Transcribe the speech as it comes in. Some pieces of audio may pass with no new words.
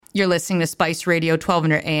You're listening to Spice Radio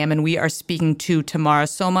 1200 AM, and we are speaking to Tammara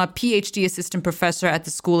Soma, PhD assistant professor at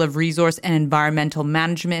the School of Resource and Environmental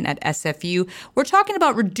Management at SFU. We're talking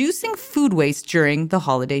about reducing food waste during the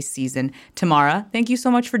holiday season. Tammara, thank you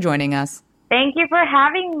so much for joining us. Thank you for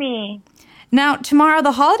having me. Now, Tammara,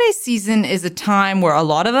 the holiday season is a time where a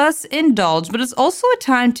lot of us indulge, but it's also a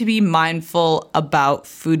time to be mindful about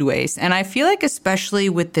food waste. And I feel like especially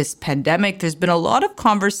with this pandemic, there's been a lot of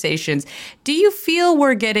conversations. Do you feel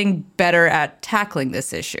we're getting better at tackling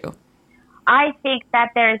this issue? I think that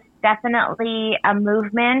there's definitely a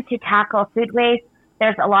movement to tackle food waste.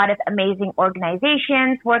 There's a lot of amazing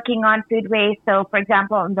organizations working on food waste. So, for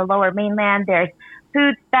example, in the Lower Mainland, there's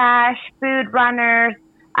Food Stash, Food Runners,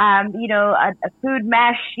 a food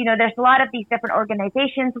mesh. There's a lot of these different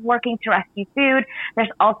organizations working to rescue food. There's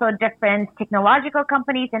also different technological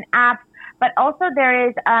companies and apps, but also there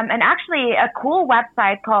is actually a cool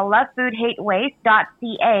website called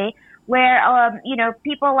lovefoodhatewaste.ca where,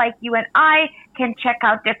 people like you and I can check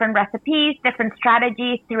out different recipes, different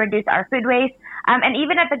strategies to reduce our food waste. And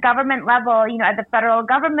even at the government level, at the federal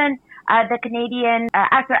government, the Canadian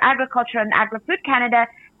Agriculture and Agri-Food Canada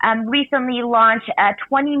recently launched a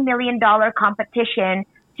 $20 million competition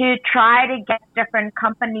to try to get different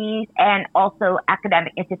companies and also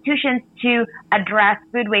academic institutions to address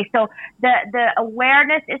food waste. So the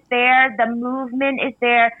awareness is there, the movement is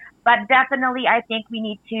there, but definitely I think we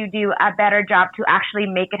need to do a better job to actually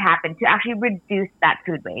make it happen, to actually reduce that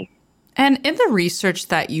food waste. And in the research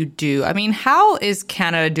that you do, how is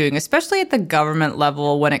Canada doing, especially at the government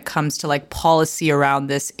level when it comes to policy around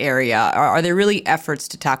this area? Are there really efforts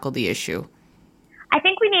to tackle the issue? I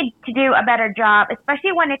think we need to do a better job,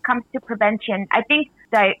 especially when it comes to prevention. I think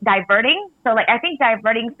diverting. So I think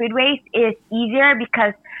diverting food waste is easier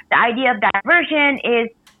because the idea of diversion is,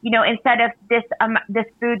 instead of this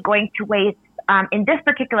food going to waste, in this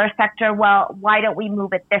particular sector, well, why don't we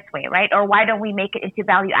move it this way, right? Or why don't we make it into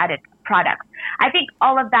value-added products? I think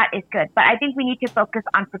all of that is good, but I think we need to focus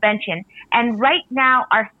on prevention. And right now,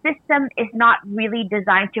 our system is not really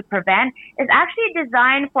designed to prevent. It's actually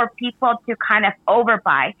designed for people to kind of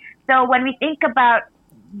overbuy. So when we think about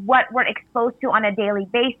what we're exposed to on a daily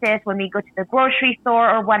basis, when we go to the grocery store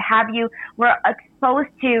or what have you, we're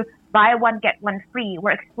exposed to buy one, get one free.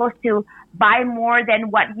 We're exposed to buy more than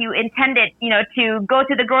what you intended, to go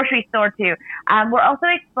to the grocery store to. We're also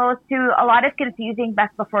exposed to a lot of confusing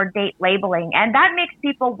best before date labeling, and that makes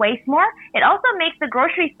people waste more. It also makes the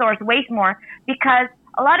grocery stores waste more because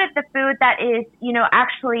a lot of the food that is,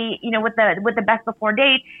 actually, with the best before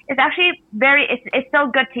date is actually it's still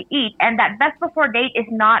good to eat. And that best before date is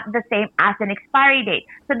not the same as an expiry date.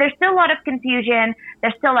 So there's still a lot of confusion.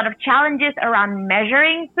 There's still a lot of challenges around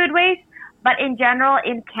measuring food waste. But in general,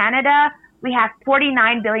 in Canada, we have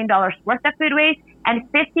 $49 billion worth of food waste, and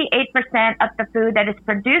 58% of the food that is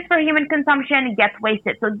produced for human consumption gets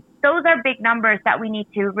wasted. So those are big numbers that we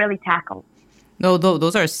need to really tackle. No,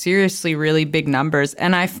 those are seriously really big numbers.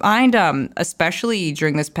 And I find, especially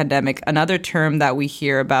during this pandemic, another term that we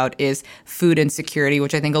hear about is food insecurity,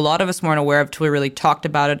 which I think a lot of us weren't aware of till we really talked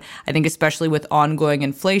about it. I think especially with ongoing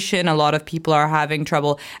inflation, a lot of people are having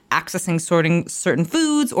trouble accessing certain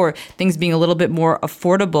foods or things being a little bit more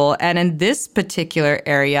affordable. And in this particular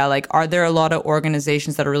area, are there a lot of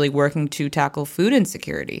organizations that are really working to tackle food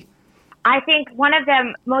insecurity? I think one of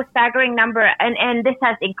the most staggering number, and this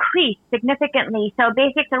has increased significantly. So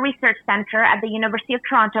BASIC's a research center at the University of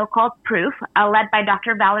Toronto called Proof, led by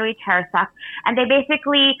Dr. Valerie Tarasak. And they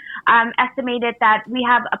basically estimated that we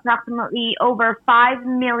have approximately over 5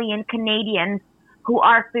 million Canadians who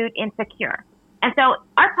are food insecure. And so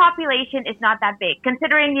our population is not that big.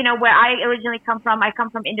 Considering, where I originally come from, I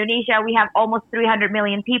come from Indonesia, we have almost 300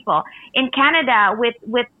 million people. In Canada, with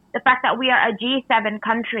the fact that we are a G7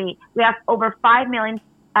 country, we have over 5 million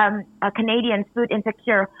Canadians food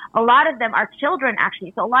insecure. A lot of them are children,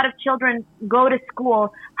 actually. So a lot of children go to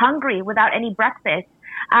school hungry without any breakfast.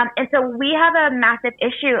 And so we have a massive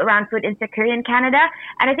issue around food insecurity in Canada.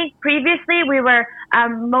 And I think previously we were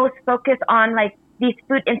most focused on these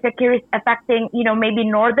food insecurities affecting, maybe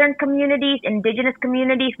northern communities, indigenous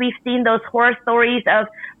communities. We've seen those horror stories of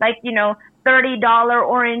 $30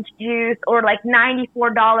 orange juice or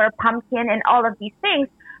 $94 pumpkin and all of these things.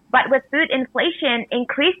 But with food inflation,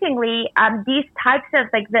 increasingly, these types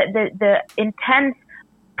of the intense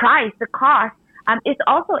price, the cost, is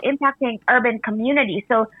also impacting urban communities.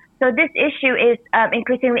 So this issue is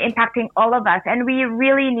increasingly impacting all of us, and we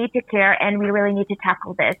really need to care and we really need to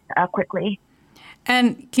tackle this quickly.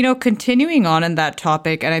 And, continuing on in that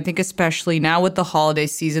topic, and I think especially now with the holiday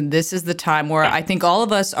season, this is the time where I think all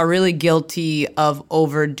of us are really guilty of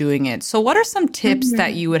overdoing it. So what are some tips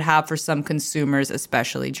that you would have for some consumers,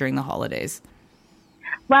 especially during the holidays?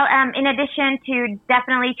 Well, in addition to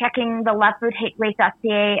definitely checking the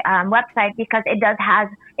lovefoodhatewaste.ca website, because it does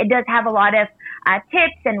have a lot of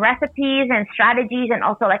tips and recipes and strategies, and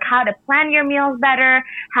also like how to plan your meals better,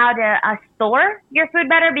 how to store your food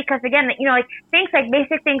better. Because again, like things like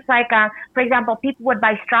basic things like, for example, people would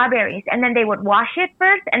buy strawberries and then they would wash it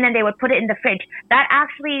first and then they would put it in the fridge. That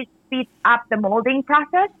actually speeds up the molding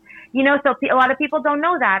process. So a lot of people don't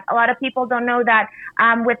know that. A lot of people don't know that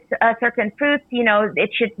with certain fruits, it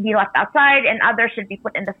should be left outside and others should be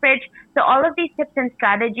put in the fridge. So all of these tips and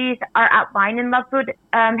strategies are outlined in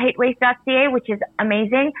lovefoodhatewaste.ca, which is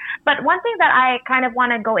amazing. But one thing that I kind of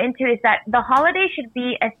want to go into is that the holiday should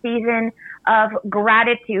be a season of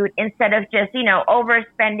gratitude instead of just,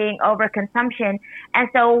 overspending, overconsumption. And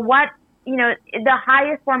so the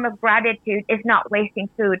highest form of gratitude is not wasting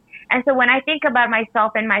food. And so when I think about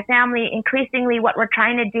myself and my family, increasingly what we're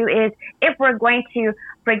trying to do is if we're going to,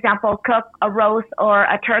 for example, cook a roast or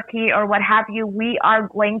a turkey or what have you, we are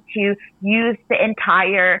going to use the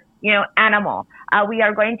entire, animal. We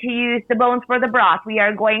are going to use the bones for the broth. We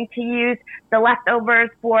are going to use the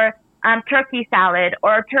leftovers for turkey salad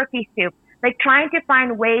or turkey soup. Like trying to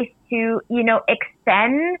find ways to,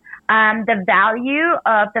 extend the value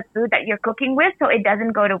of the food that you're cooking with so it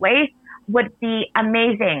doesn't go to waste would be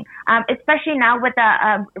amazing. Especially now with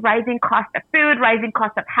the rising cost of food, rising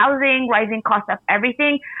cost of housing, rising cost of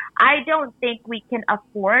everything. I don't think we can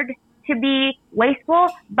afford to be wasteful,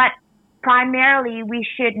 but primarily we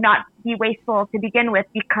should not be wasteful to begin with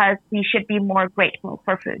because we should be more grateful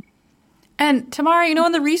for food. And Tammara,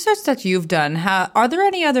 in the research that you've done, are there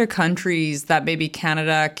any other countries that maybe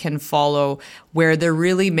Canada can follow where they're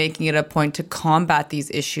really making it a point to combat these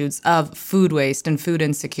issues of food waste and food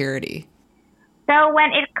insecurity? So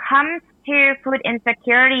when it comes to food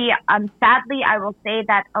insecurity, sadly, I will say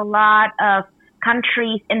that a lot of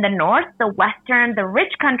countries in the north, the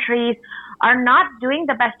rich countries, are not doing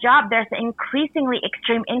the best job. There's increasingly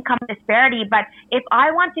extreme income disparity. But if I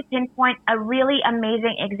want to pinpoint a really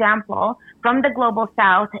amazing example from the global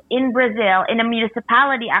south in Brazil, in a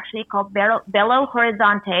municipality actually called Belo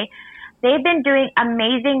Horizonte, they've been doing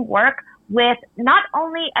amazing work with not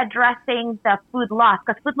only addressing the food loss,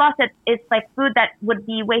 because food loss is like food that would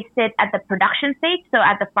be wasted at the production stage, so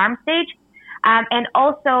at the farm stage, and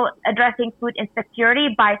also addressing food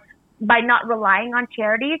insecurity by not relying on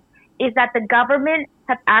charities, is that the government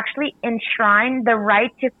has actually enshrined the right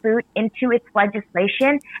to food into its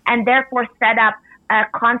legislation and therefore set up a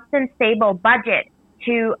constant, stable budget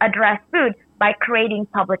to address food by creating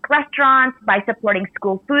public restaurants, by supporting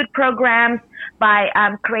school food programs, by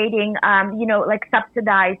creating,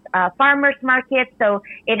 subsidized farmers markets. So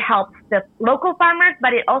it helps the local farmers,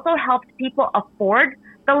 but it also helps people afford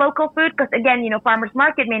the local food, because again, farmers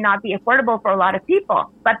market may not be affordable for a lot of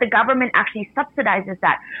people, but the government actually subsidizes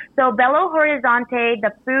that. So Belo Horizonte,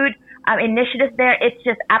 the food initiatives there, it's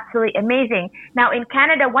just absolutely amazing. Now in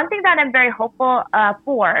Canada, one thing that I'm very hopeful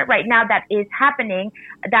for right now that is happening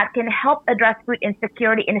that can help address food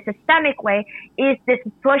insecurity in a systemic way is this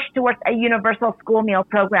push towards a universal school meal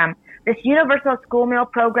program. This universal school meal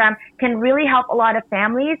program can really help a lot of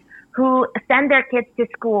families who send their kids to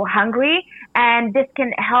school hungry, and this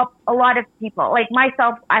can help a lot of people. Like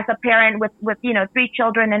myself, as a parent with 3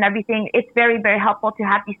 children and everything, it's very, very helpful to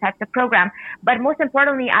have these types of programs. But most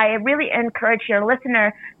importantly, I really encourage your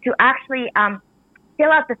listener to actually fill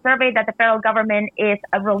out the survey that the federal government is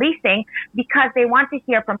releasing, because they want to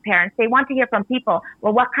hear from parents. They want to hear from people.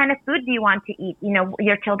 Well, what kind of food do you want to eat,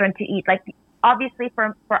 your children to eat? Like, obviously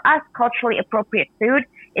for us, culturally appropriate food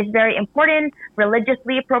is very important.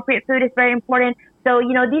 Religiously appropriate food is very important. So,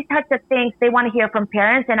 these types of things, they want to hear from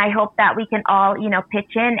parents, and I hope that we can all,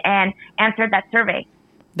 pitch in and answer that survey.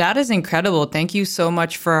 That is incredible. Thank you so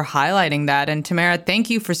much for highlighting that. And Tammara, thank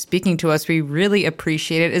you for speaking to us. We really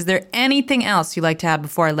appreciate it. Is there anything else you'd like to add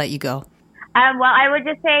before I let you go? Well, I would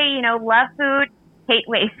just say, love food, hate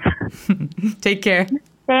waste. Take care.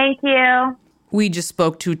 Thank you. We just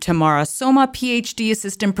spoke to Tammara Soma, PhD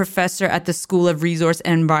assistant professor at the School of Resource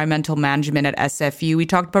and Environmental Management at SFU. We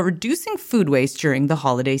talked about reducing food waste during the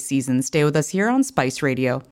holiday season. Stay with us here on Spice Radio.